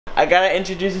I gotta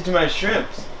introduce you to my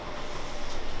shrimps.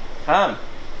 Come.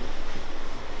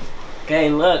 Okay,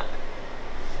 look.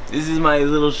 This is my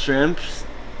little shrimps.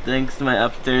 Thanks to my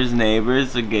upstairs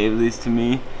neighbors that gave these to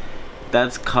me.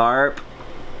 That's Carp.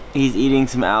 He's eating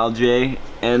some algae.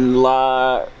 And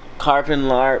Carp and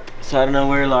Larp. So I don't know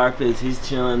where Larp is. He's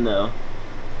chilling though.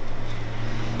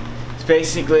 It's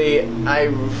basically,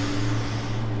 I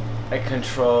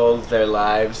control their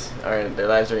lives. Or their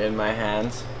lives are in my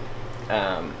hands.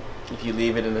 If you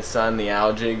leave it in the sun, the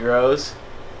algae grows.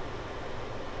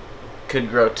 Could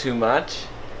grow too much.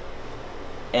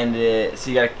 And so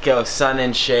you gotta go sun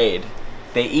and shade.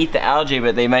 They eat the algae,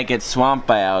 but they might get swamped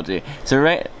by algae. So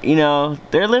right, you know,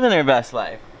 they're living their best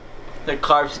life. The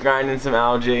Carp's grinding some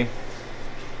algae.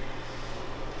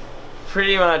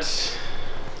 Pretty much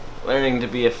learning to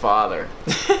be a father.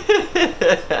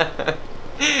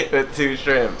 With 2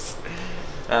 shrimps.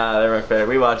 They're my favorite.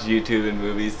 We watch YouTube and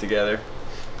movies together.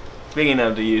 Speaking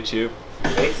of the YouTube,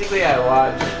 basically I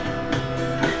watch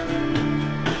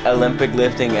Olympic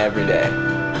lifting every day.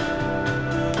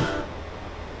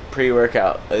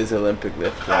 Pre-workout is Olympic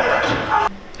lifting.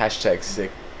 Hashtag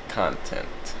sick content.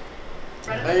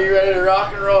 Are you ready to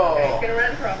rock and roll? Okay, it's gonna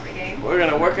run property game. We're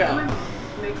gonna work out.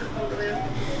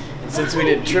 And since we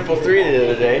did 333 the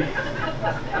other day,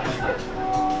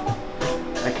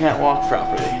 I can't walk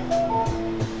properly.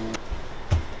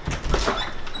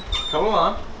 Come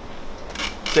along.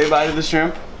 Say bye to the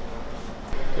shrimp.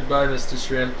 Goodbye, Mr.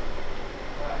 Shrimp.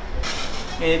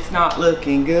 It's not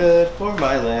looking good for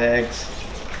my legs.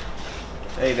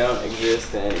 They don't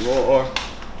exist anymore.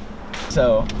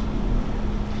 So,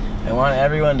 I want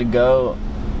everyone to go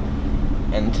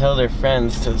and tell their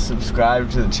friends to subscribe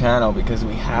to the channel because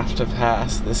we have to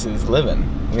pass This Is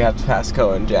Living. We have to pass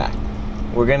Ko and Jack.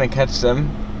 We're gonna catch them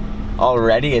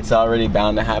already. It's already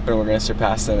bound to happen. We're gonna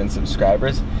surpass them in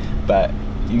subscribers. But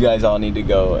you guys all need to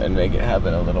go and make it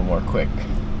happen a little more quick.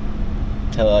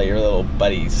 Tell all your little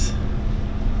buddies.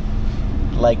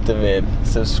 Like the vid,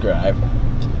 subscribe,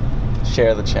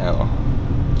 share the channel.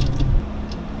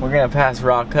 We're gonna pass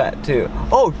Raw Cut too.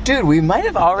 Oh dude, we might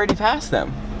have already passed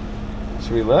them.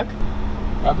 Should we look?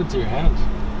 What happened to your hands?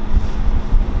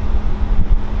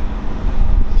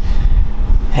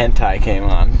 Hentai came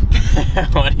on.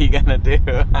 What are you gonna do?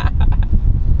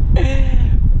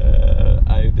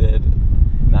 I did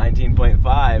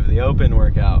 19.5, the open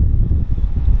workout.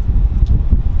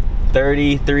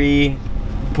 33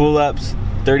 pull-ups,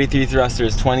 33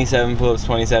 thrusters, 27 pull-ups,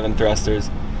 27 thrusters,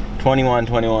 21,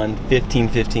 21, 15,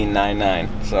 15, 9, 9.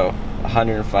 So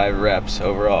 105 reps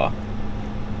overall.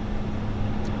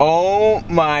 Oh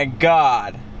my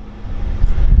god.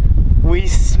 We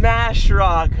smashed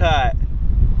Raw Cut.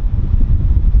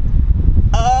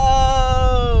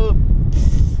 Oh!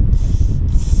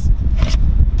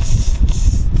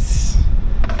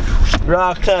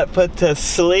 Raw Cut put to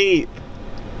sleep.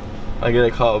 I gotta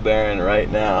call Baron right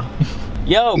now.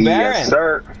 Yo, Baron. Yes,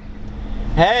 sir.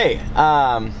 Hey,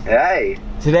 Hey.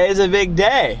 today's a big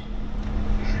day.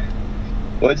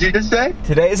 What'd you just say?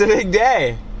 Today's a big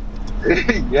day.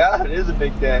 Yeah, it is a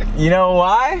big day. You know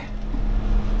why?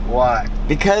 Why?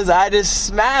 Because I just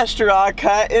smashed Raw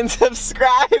Cut in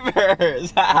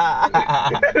subscribers.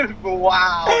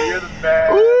 Wow, you're the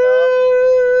man.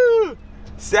 Woo!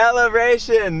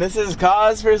 Celebration. This is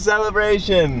cause for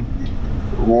celebration.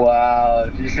 Wow,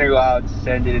 if you're just gonna go out and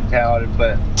send it in town and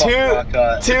put Raw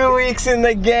Cut. 2 weeks in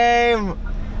the game.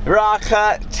 Raw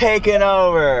Cut taking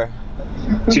over.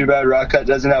 Too bad Raw Cut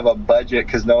doesn't have a budget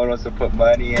because no one wants to put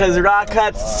money in. Because Raw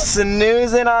Cut's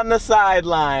snoozing on the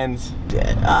sidelines.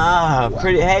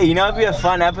 Pretty. Hey, you know what'd be a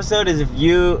fun episode is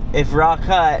if Raw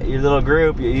Cut, your little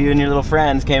group, you and your little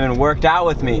friends came and worked out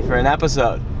with me for an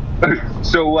episode.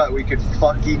 So what? We could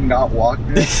fucking not walk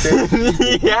the next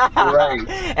day? Yeah. Right.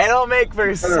 And it'll make for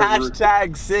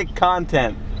hashtag sick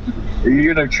content. Are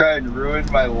you gonna try and ruin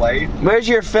my life? Where's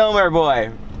your filmer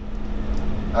boy?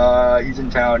 He's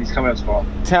in town. He's coming up tomorrow.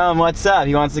 Tell him what's up.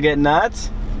 He wants to get nuts?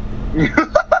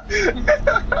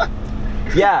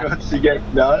 Yeah. He wants to get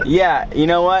nuts? Yeah. You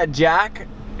know what? Jack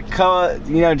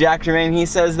Jermaine, he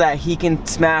says that he can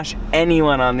smash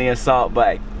anyone on the assault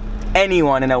bike.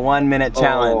 Anyone in a 1-minute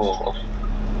challenge. Oh.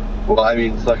 Well, I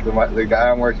mean, it's like the guy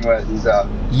I'm working with, he's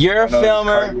your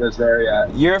filmer, there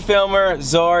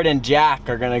Zoard, and Jack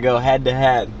are gonna go head to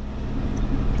head.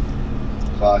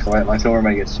 Fuck, my filmer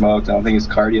might get smoked. I don't think his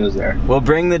cardio's there. We'll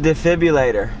bring the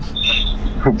defibrillator.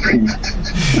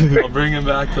 I'll bring him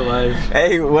back to life.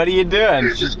 Hey, what are you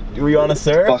doing? We want to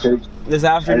surf this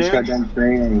afternoon? I just got done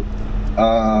training.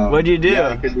 What'd you do? Yeah,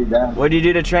 I could do that. What'd you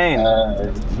do to train?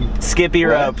 Skippy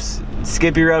ropes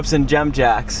and jump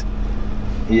jacks.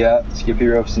 Yeah, skippy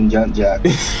ropes and jump jacks.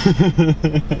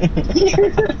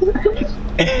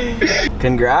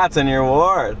 Congrats on your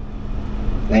award.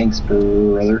 Thanks,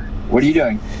 brother. What are you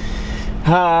doing?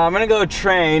 I'm gonna go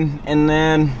train and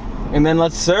then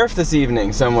let's surf this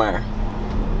evening somewhere.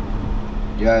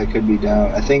 Yeah, I could be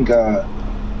down. I think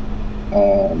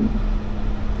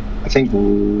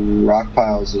rock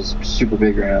piles is super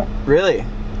big right now. Really?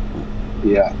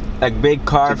 Yeah. Like big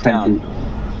carve town.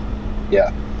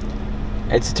 Yeah.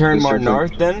 It's turned more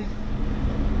north then?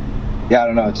 Yeah, I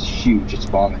don't know. It's huge. It's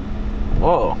bombing.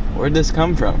 Whoa, where'd this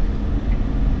come from?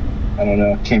 I don't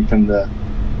know. It came from the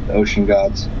ocean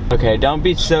gods. Okay, don't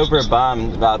be super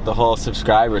bummed about the whole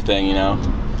subscriber thing, you know?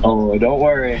 Oh, don't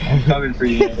worry. I'm coming for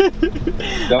you. I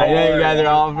know you guys are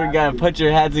all gonna put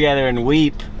your heads together and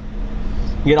weep.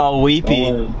 Get all weepy.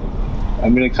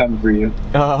 I'm gonna come for you.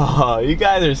 Oh, you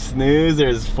guys are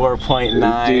snoozers.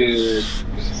 4.9. Dude,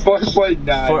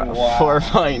 4.9. Wow.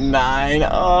 4.9.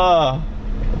 Oh.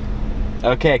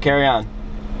 Okay, carry on.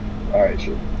 Alright,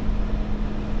 sure.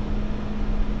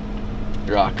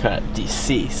 Draw cut.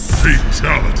 Deceased.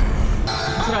 Fatality.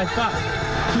 That's what I thought.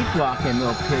 Keep walking,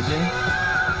 little pigeon.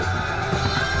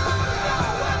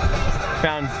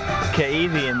 Found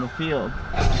Kaevi in the field.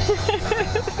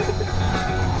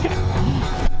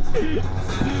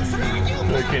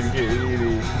 Looking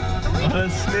Kaevi. What a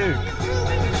snook.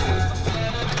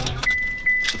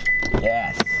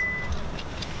 Yes.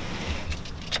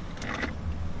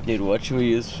 Dude, what should we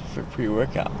use for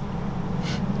pre-workout?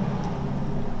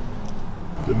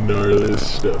 The gnarliest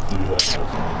stuff you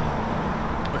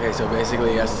have. Okay, so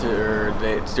basically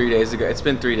yesterday, it's 3 days ago, it's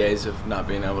been 3 days of not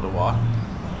being able to walk.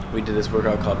 We did this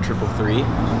workout called 333,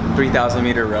 3,000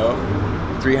 meter row,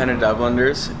 300 double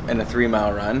unders, and a 3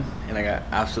 mile run, and I got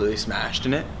absolutely smashed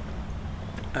in it.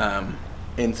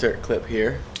 Insert clip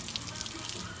here.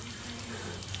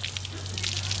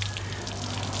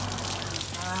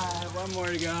 One more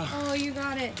to go. Oh, you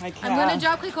got it. I can't. I'm gonna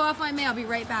drop click off my mail. I'll be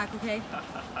right back, okay?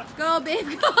 Go,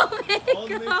 babe, go, babe,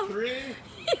 Only go. 3. You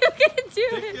can do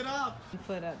Pick it. it up. 1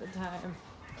 foot at a time.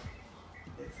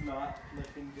 It's not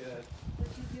looking good. But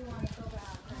you do want to go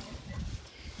back,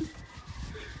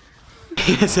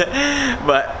 right?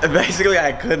 But basically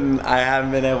I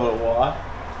haven't been able to walk.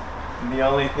 And the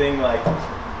only thing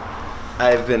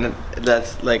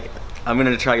I'm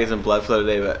gonna try to get some blood flow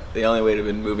today, but the only way to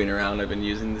been moving around, I've been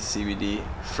using the CBD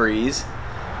freeze.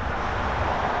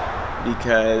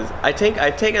 Because I take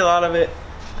a lot of it,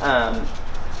 I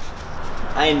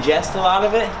ingest a lot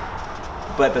of it,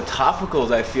 but the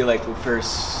topicals I feel like for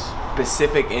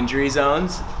specific injury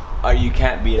zones, you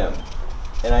can't beat them.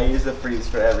 And I use the freeze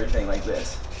for everything like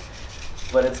this.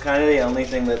 But it's kind of the only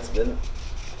thing that's been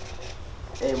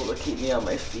able to keep me on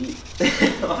my feet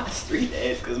the last 3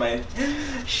 days, because my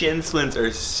shin splints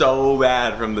are so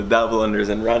bad from the double unders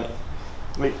and running.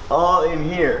 Like all in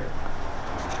here.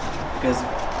 Because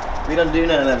we don't do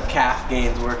none of them calf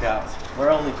gains workouts.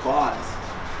 We're only quads.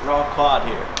 We're all quad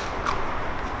here.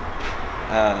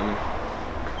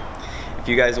 If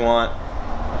you guys want,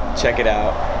 check it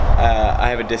out. I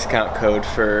have a discount code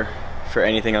for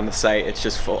anything on the site. It's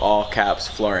just full all caps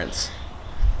Florence.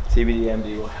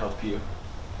 CBDMD will help you.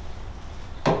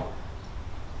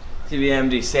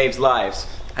 CBDMD saves lives.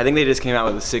 I think they just came out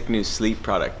with a sick new sleep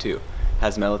product too.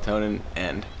 Has melatonin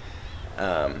and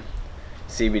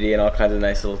CBD and all kinds of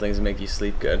nice little things to make you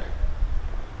sleep good.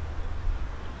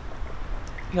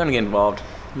 If you want to get involved,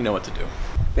 you know what to do.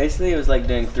 Basically, it was like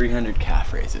doing 300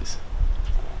 calf raises.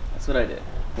 That's what I did.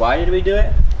 Why did we do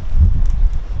it?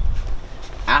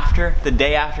 The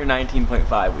day after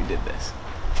 19.5, we did this.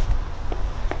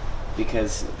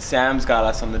 Because Sam's got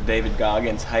us on the David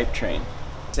Goggins hype train.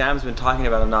 Sam's been talking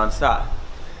about him nonstop.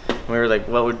 And we were like,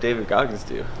 what would David Goggins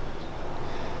do?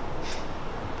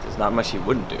 There's not much he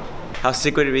wouldn't do. How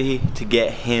sick would it be to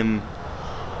get him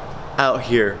out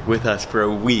here with us for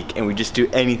a week and we just do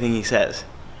anything he says?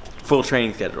 Full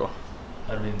training schedule.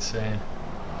 That'd be insane.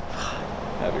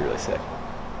 That'd be really sick.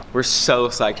 We're so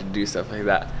psyched to do stuff like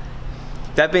that.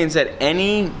 That being said,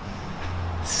 any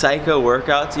psycho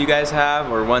workouts you guys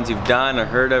have, or ones you've done or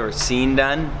heard of or seen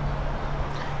done,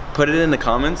 put it in the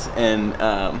comments and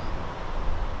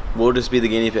we'll just be the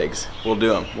guinea pigs. We'll do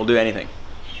them. We'll do anything,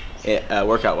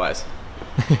 workout wise.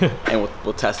 And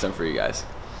we'll test them for you guys.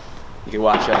 You can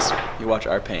watch us, you watch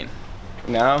our pain.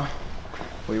 Now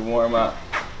we warm up.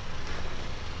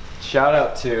 Shout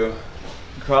out to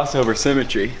Crossover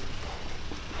Symmetry.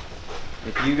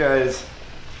 If you guys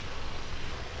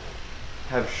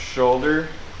have shoulder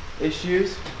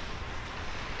issues,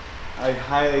 I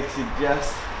highly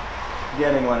suggest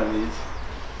getting one of these.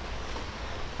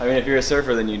 I mean, if you're a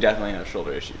surfer, then you definitely have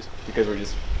shoulder issues because we're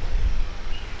just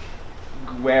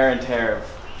wear and tear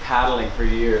of paddling for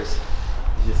years.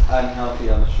 It's just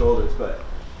unhealthy on the shoulders, but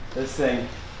this thing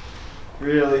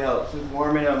really helps with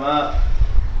warming them up,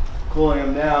 cooling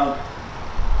them down,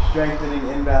 strengthening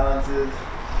imbalances.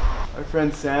 Our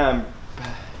friend Sam,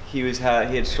 he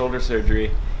had shoulder surgery,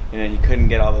 and he couldn't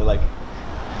get all the like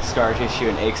scar tissue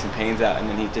and aches and pains out, and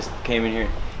then he just came in here.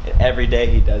 And every day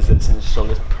he does this, and his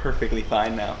shoulder's perfectly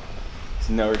fine now. There's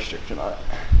no restriction on it.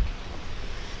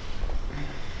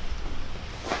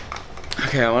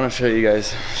 Okay, I want to show you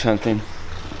guys something.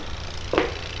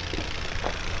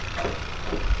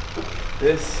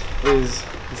 This is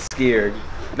the ski erg.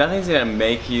 Nothing's gonna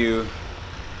make you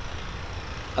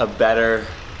a better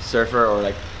surfer, or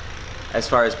like as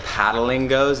far as paddling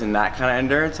goes and that kind of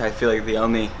endurance. I feel like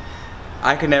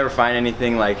I could never find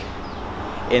anything like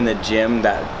in the gym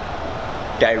that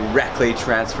directly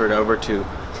transferred over to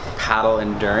paddle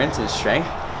endurance and strength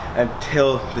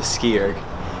until the ski erg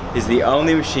is the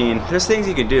only machine. There's things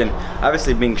you can do, and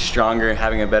obviously being stronger,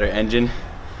 having a better engine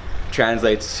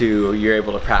translates to you're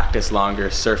able to practice longer,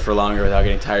 surf for longer without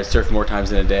getting tired, surf more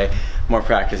times in a day. More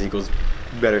practice equals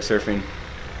better surfing.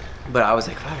 But I was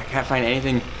like, fuck, I can't find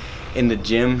anything in the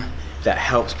gym that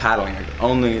helps paddling. Like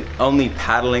only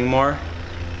paddling more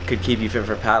could keep you fit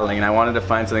for paddling, and I wanted to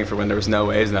find something for when there was no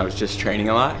waves and I was just training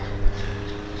a lot.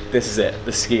 This is it,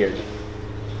 the ski erg.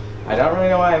 I don't really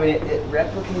know why. I mean, it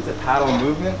replicates a paddle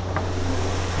movement.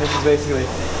 This is basically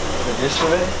the gist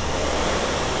of it.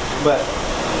 But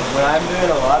when I'm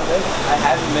doing a lot of this, I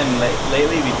haven't been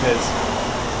lately because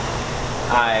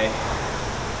I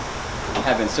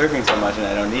have been surfing so much and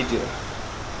I don't need to.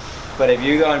 But if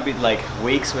you go and be like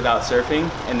weeks without surfing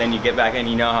and then you get back in,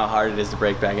 you know how hard it is to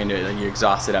break back into it. Like you're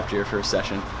exhausted after your first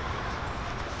session.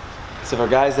 So for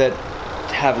guys that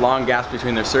have long gaps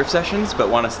between their surf sessions but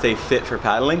want to stay fit for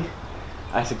paddling,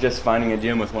 I suggest finding a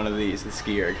gym with one of these, the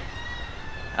ski erg.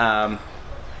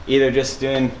 Either just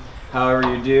doing however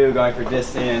you do, going for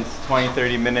distance,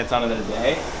 20-30 minutes on it a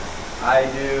day. I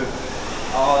do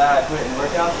all that, I put it in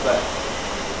workouts, but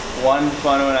one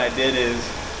fun one I did is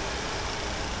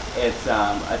it's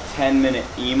a 10-minute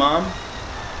EMOM.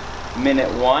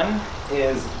 Minute 1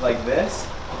 is like this,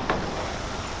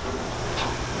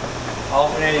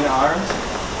 alternating arms.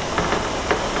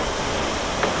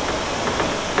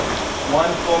 1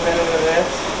 full minute of this,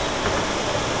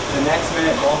 the next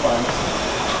minute both arms.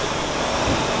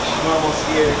 Normal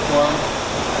ski erg form,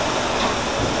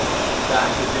 back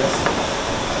to just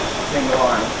single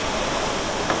arm.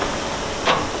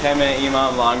 10-minute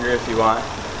EMOM, longer if you want,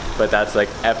 but that's like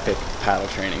epic paddle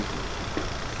training.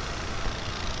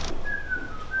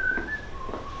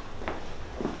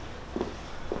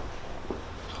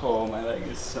 Oh, my leg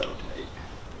is so tight.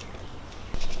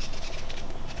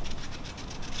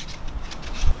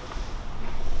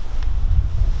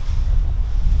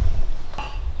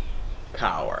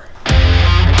 Power.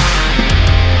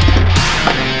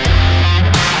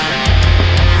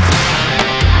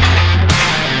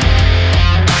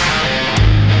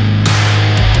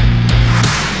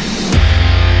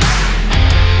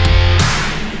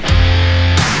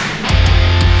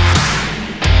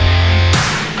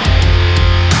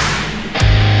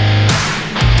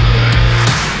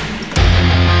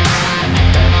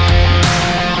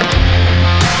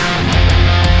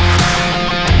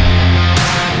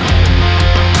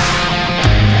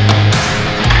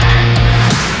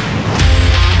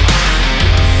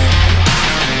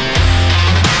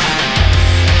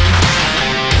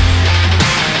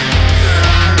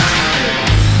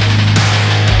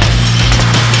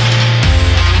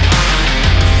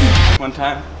 One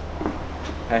time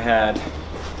I had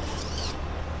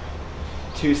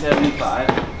 275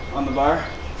 on the bar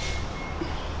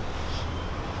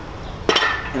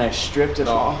and I stripped it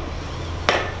all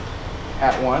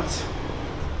at once.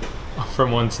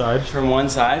 From one side? From one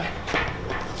side.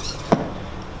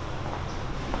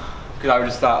 Because I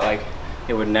just thought like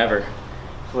it would never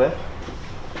flip.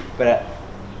 But at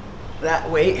that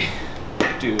weight,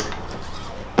 dude,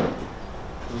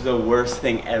 it was the worst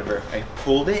thing ever. I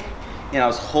pulled it and I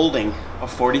was holding a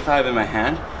 45 in my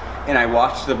hand and I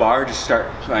watched the bar just start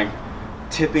like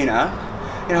tipping up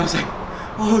and I was like,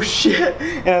 oh shit.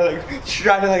 And I like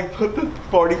tried to like put the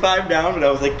 45 down, but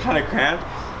I was like kind of cramped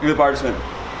and the bar just went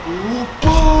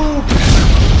boom,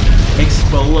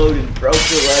 exploded, broke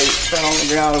the light, fell on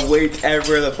the ground, weights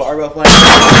everywhere, the barbell flying.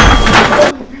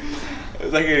 It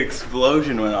was like an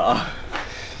explosion went off.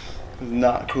 It was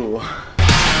not cool.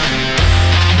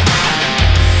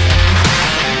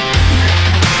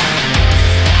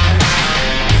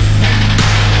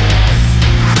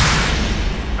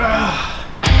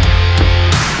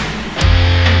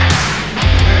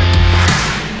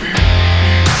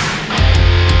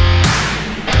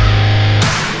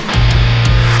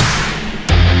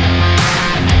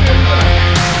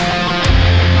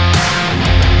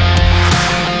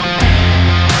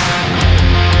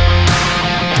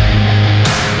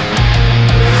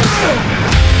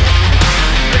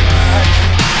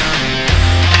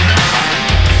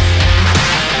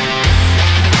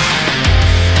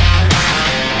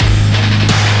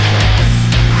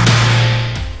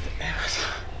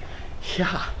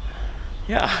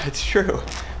 Yeah, it's true.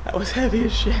 That was heavy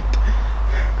as shit.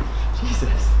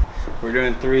 Jesus. We're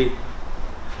doing 3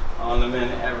 on the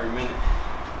minute every minute.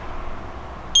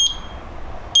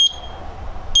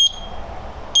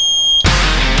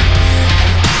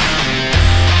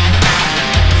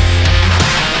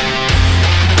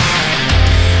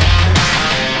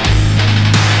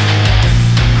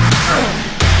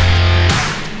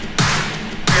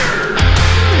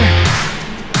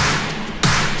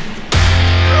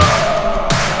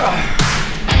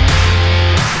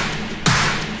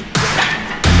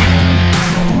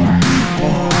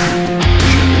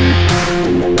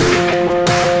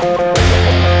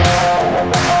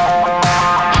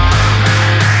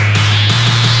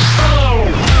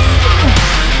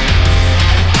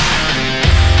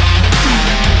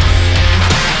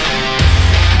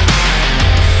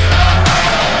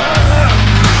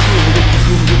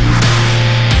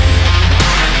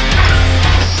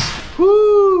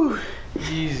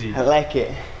 I like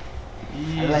it.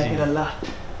 Easy. I like it a lot.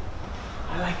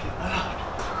 I like it a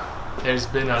lot. There's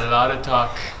been a lot of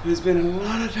talk. There's been a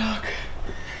lot of talk.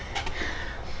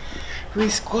 We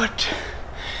squat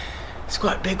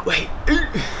big weight.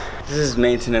 This is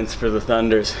maintenance for the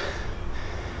Thunders.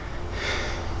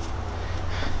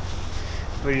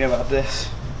 What do you know about this?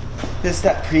 This is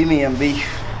that premium beef.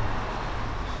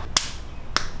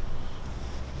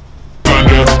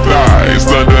 Thunder thighs,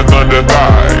 thunder, thunder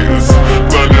thighs.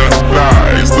 Thunder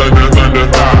thighs, thunder, thunder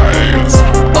thighs.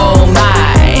 Oh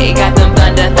my, got them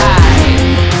thunder thighs.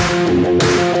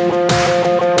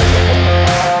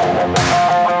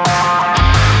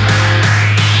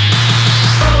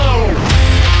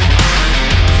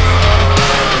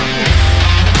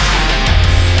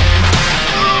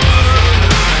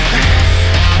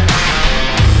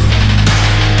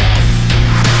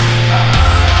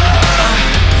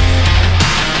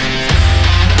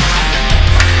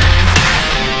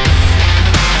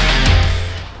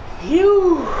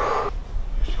 Phew.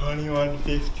 21,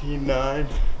 15, 9.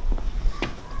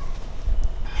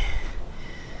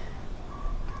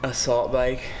 Assault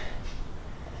bike,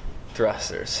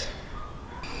 thrusters.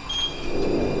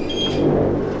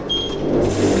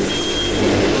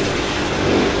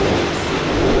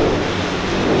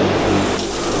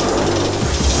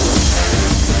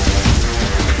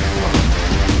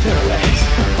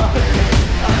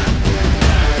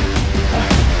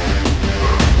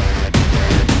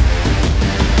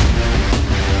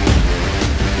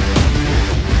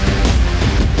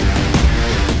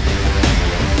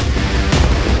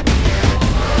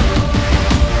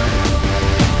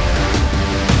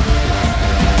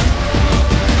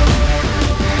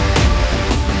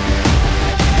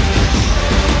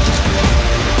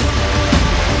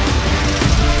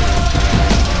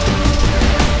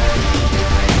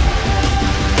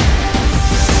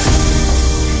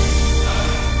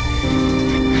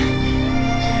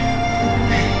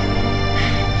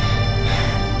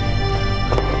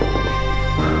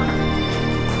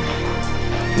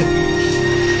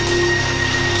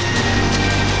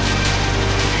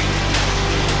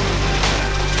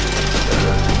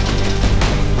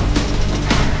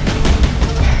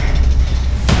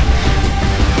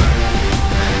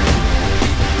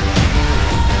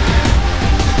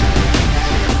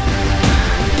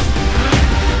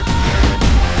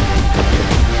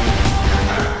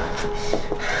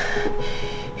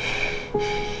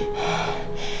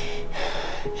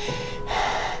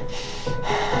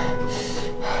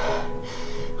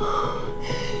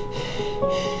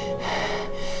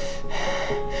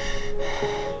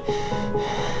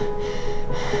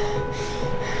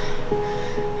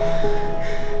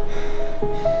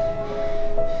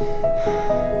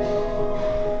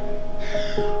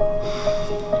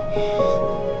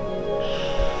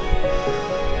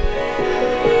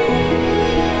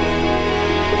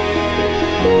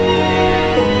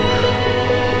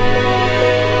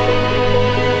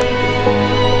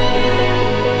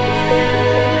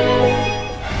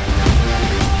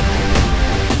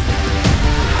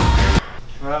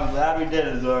 Well, I'm glad we did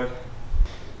it, Zoard.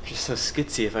 I'm just so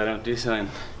skitsy if I don't do something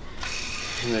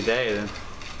in the day, then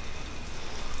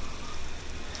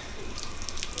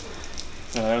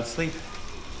I don't sleep.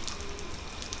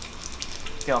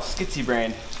 Get all skitsy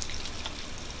brained.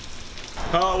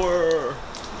 Power!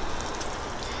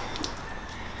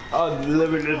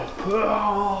 Unlimited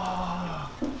power!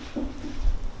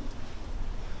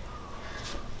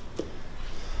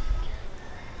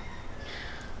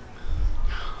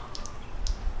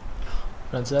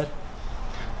 Front side.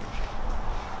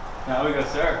 Now we go,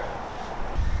 sir.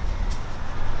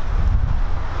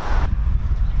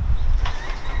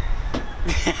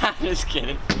 Just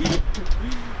kidding.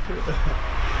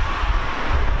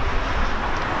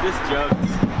 Just jokes.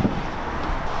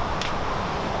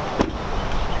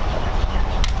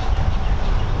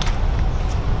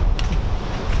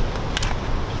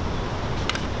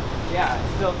 Yeah, I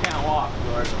still can't walk,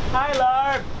 Lord. Hi,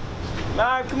 Larb!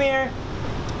 Larb, come here.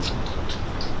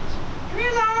 Come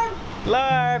here, Larb!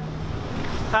 Larb!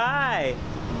 Hi!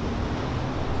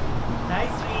 Hi,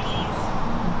 sweeties.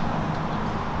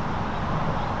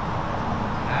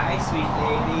 Hi, sweet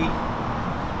lady.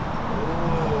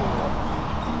 Ooh.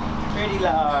 Pretty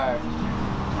Larb.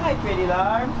 Hi, pretty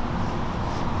Larb.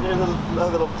 They're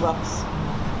little fluffs.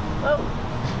 Oh!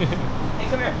 Hey,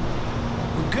 come here.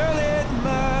 Girl, it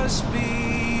must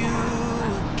be you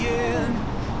again.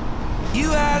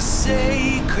 You are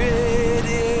sacred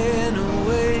in a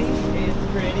way. It's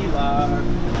pretty Larb.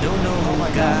 Don't know Oh my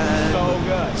God, so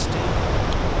good. It's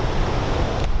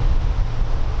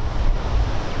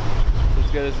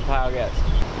as good as the pile gets.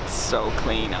 It's so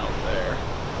clean out there.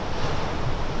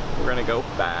 We're gonna go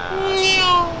fast.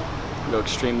 Go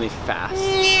extremely fast.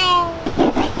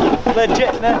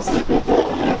 Legitness.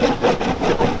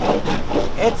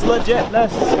 It's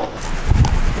legitness.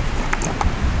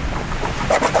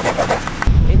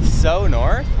 It's so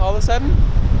north all of a sudden.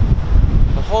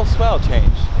 The whole swell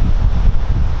changed.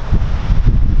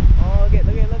 Oh, look it.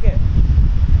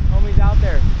 Homie's out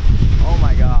there. Oh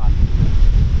my God.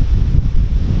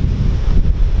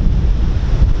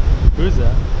 Who's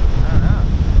that? I don't know.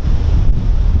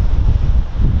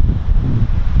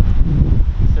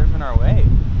 Surfing our wave.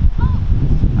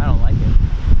 I don't like it.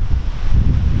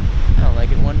 I don't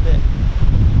like it one bit.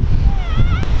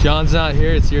 John's not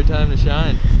here, it's your time to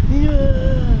shine.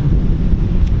 Yeah.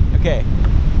 Okay.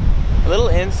 A little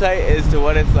insight as to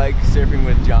what it's like surfing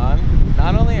with John.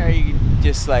 Not only are you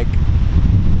just like,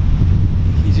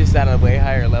 he's just at a way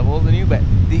higher level than you, but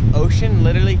the ocean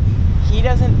literally, he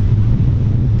doesn't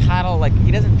paddle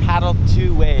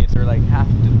two waves or like have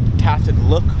to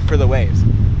look for the waves.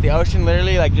 The ocean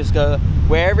literally like just goes,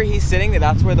 wherever he's sitting,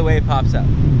 that's where the wave pops up.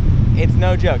 It's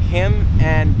no joke. Him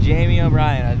and Jamie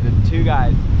O'Brien are the two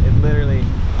guys. It literally.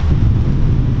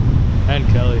 And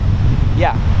Kelly.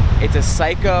 Yeah, it's a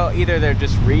psycho. Either they're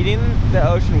just reading the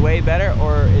ocean way better,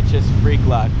 or it's just freak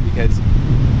luck. Because,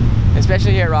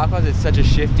 especially here at Rockwell's, it's such a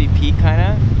shifty peak kind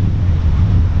of.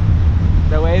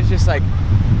 The wave's just like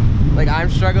I'm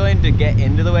struggling to get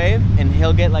into the wave, and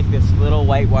he'll get like this little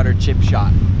whitewater chip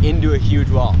shot into a huge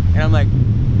wall, and I'm like,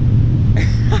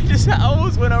 I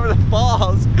almost went over the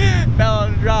falls, fell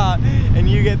on the draw, and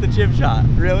you get the chip shot.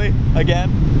 Really? Again?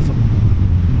 It's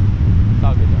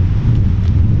all good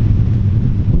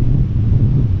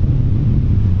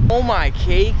though. Oh my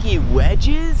cakey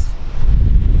wedges?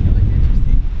 You know what's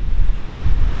interesting?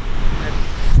 I've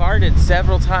farted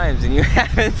several times and you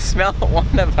haven't smelled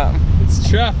one of them. It's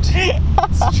trapped.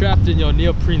 It's trapped in your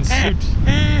neoprene suit.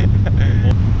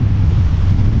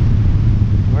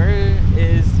 Where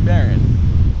is Baron?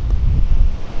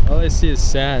 All I see is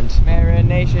sand.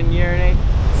 Marination, urinate,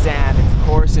 sand. It's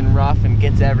coarse and rough and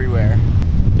gets everywhere.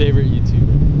 Favorite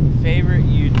YouTuber? Favorite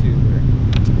YouTuber?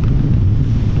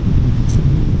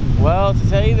 Well, to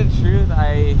tell you the truth,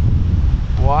 I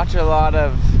watch a lot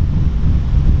of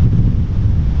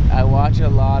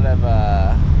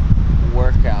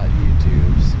workout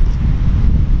YouTubes.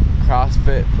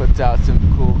 CrossFit puts out some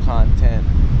cool content.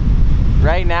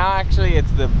 Right now, actually,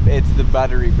 it's the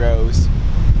Buttery Bros.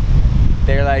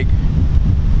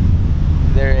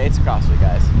 It's CrossFit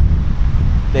guys.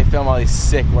 They film all these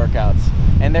sick workouts,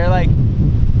 and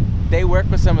they work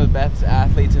with some of the best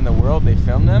athletes in the world. They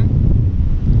film them,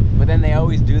 but then they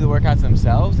always do the workouts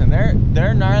themselves, and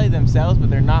they're gnarly themselves, but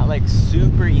they're not like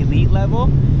super elite level.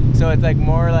 So it's like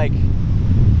more like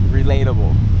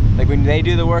relatable. Like when they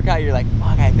do the workout, you're like,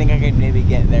 fuck, I think I could maybe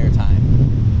get their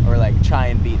time, or like try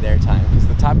and beat their time, because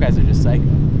the top guys are just psycho.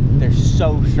 They're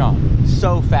so strong,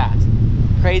 so fast,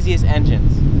 craziest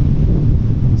engines,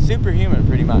 superhuman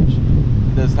pretty much.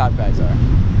 Those top guys are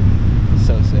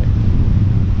so sick.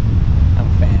 I'm a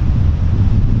fan.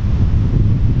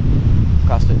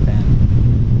 CrossFit fan.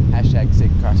 Hashtag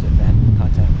sick CrossFit fan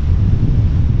content.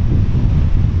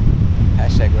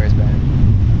 Hashtag where's Ben?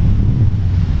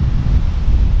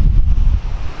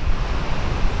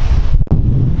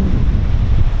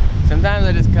 Sometimes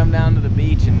I just come down to the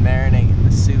beach and marinate in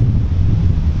the soup.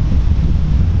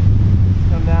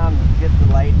 Come down and get the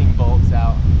lightning bolts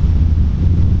out.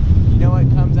 You know what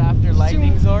comes after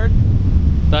lightning, Zoard?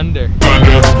 Thunder.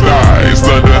 Thunder thighs,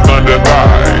 thunder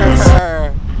thighs.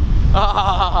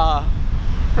 Ah,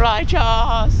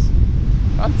 righteous.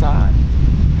 Fun time.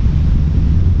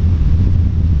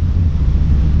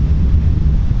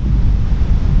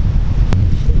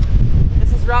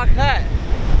 This is Rock Hut.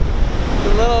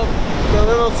 The the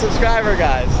little subscriber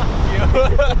guys.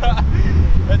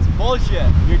 That's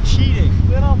bullshit. You're cheating.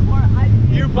 Little poor.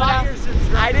 You buy your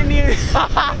subscribers. I didn't even.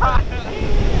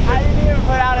 I didn't even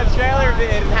put out a trailer vid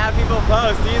and have people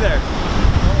post either.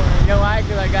 You know why?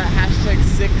 Because I got hashtag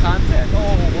sick content.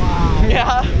 Oh wow.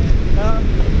 Yeah.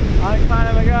 I'm kind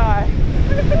of a guy.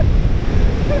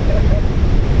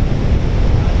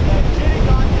 Hashtag shitty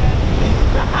content.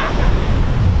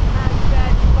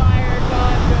 Hashtag fire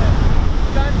content.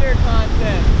 Thunder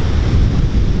content.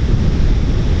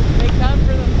 They come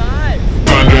for the thighs.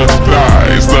 Thunder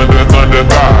thighs, thunder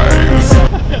thighs.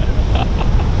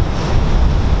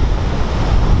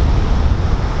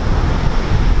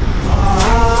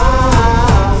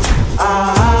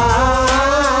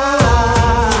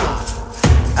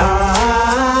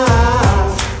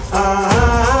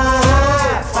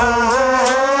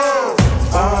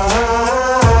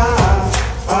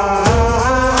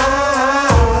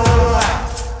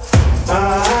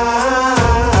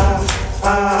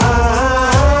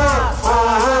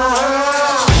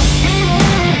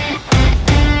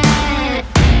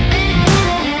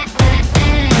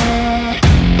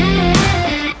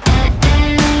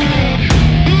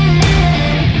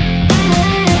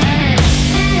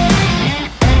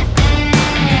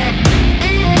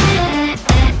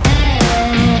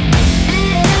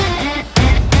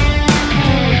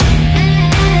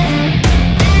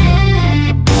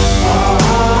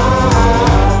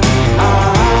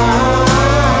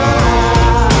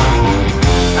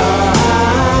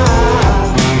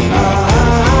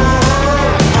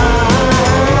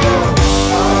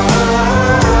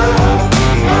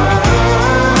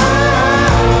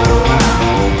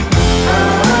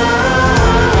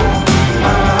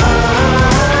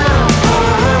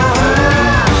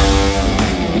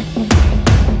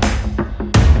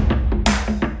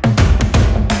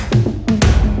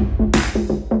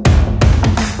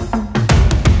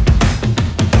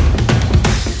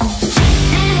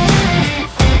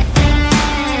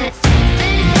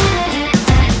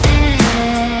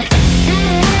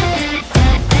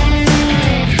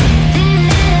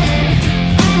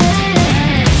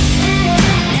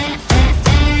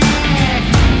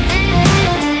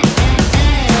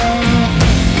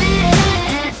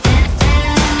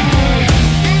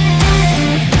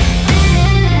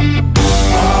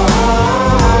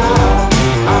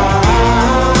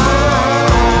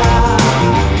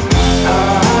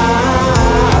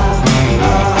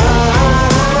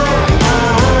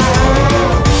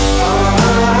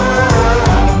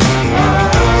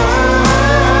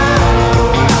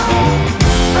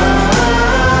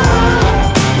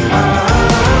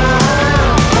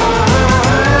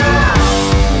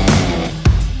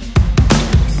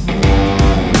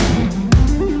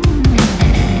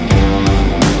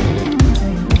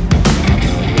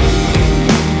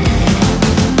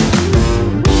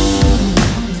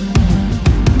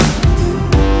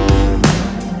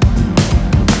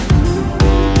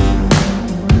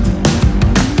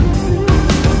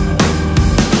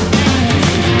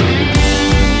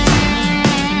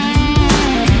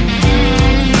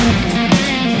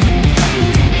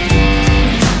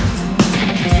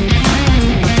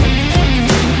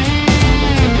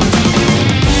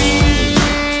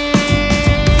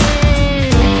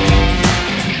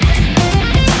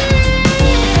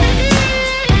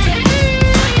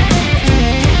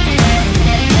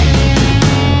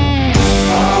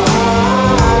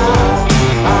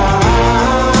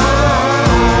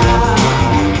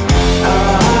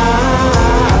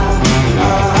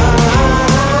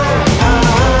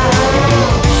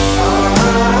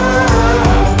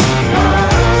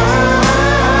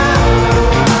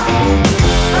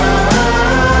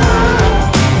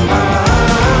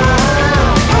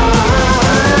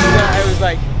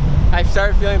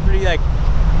 started feeling pretty like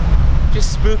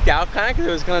just spooked out kind of because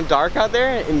it was kind of dark out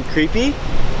there and creepy.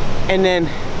 And then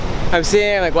I'm sitting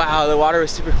there like, wow, the water was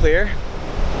super clear.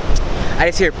 I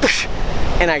just hear psh,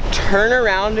 and I turn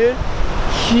around, dude.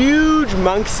 Huge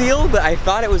monk seal, but I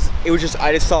thought it was just,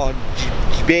 I just saw a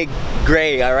big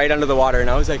gray right under the water, and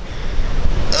I was like,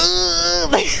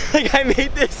 like I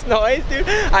made this noise, dude.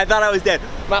 I thought I was dead.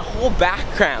 My whole back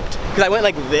cramped because I went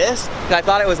like this because I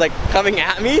thought it was like coming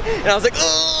at me, and I was like,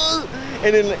 ugh!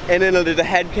 And then the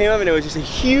head came up, and it was just a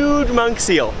huge monk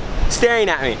seal staring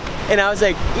at me. And I was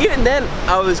like, even then,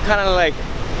 I was kind of like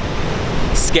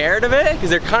scared of it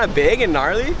because they're kind of big and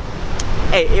gnarly.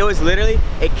 Hey, it was literally,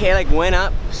 it like went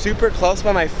up super close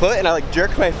by my foot, and I like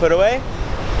jerked my foot away,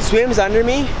 swims under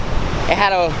me. It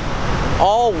had a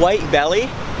all white belly,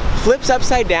 flips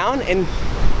upside down, and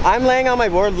I'm laying on my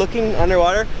board looking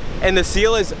underwater, and the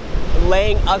seal is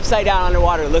laying upside down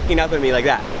underwater looking up at me like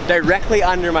that, directly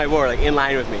under my board, like in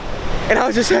line with me. And I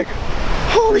was just like,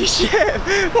 holy shit,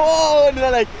 whoa, and then I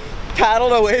like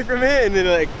paddled away from it, and then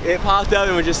like it popped up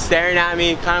and was just staring at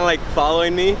me, kind of like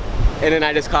following me, and then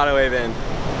I just caught a wave in.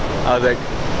 I was like,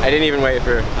 I didn't even wait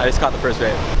for, I just caught the first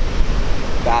wave.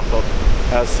 Baffled.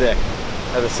 That was sick.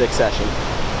 That was a sick session.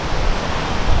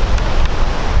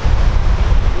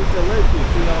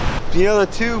 You know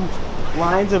the two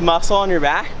lines of muscle on your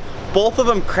back? Both of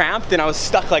them cramped and I was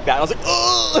stuck like that. I was like,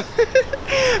 oh!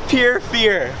 Pure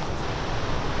fear.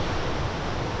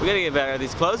 We gotta get better at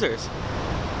these closers.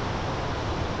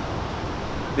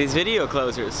 These video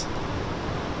closers.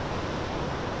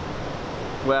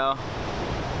 Well,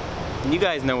 you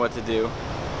guys know what to do.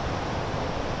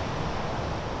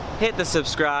 Hit the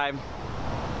subscribe,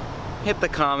 hit the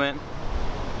comment,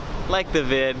 like the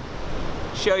vid,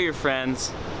 show your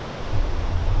friends.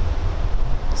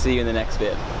 See you in the next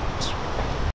vid.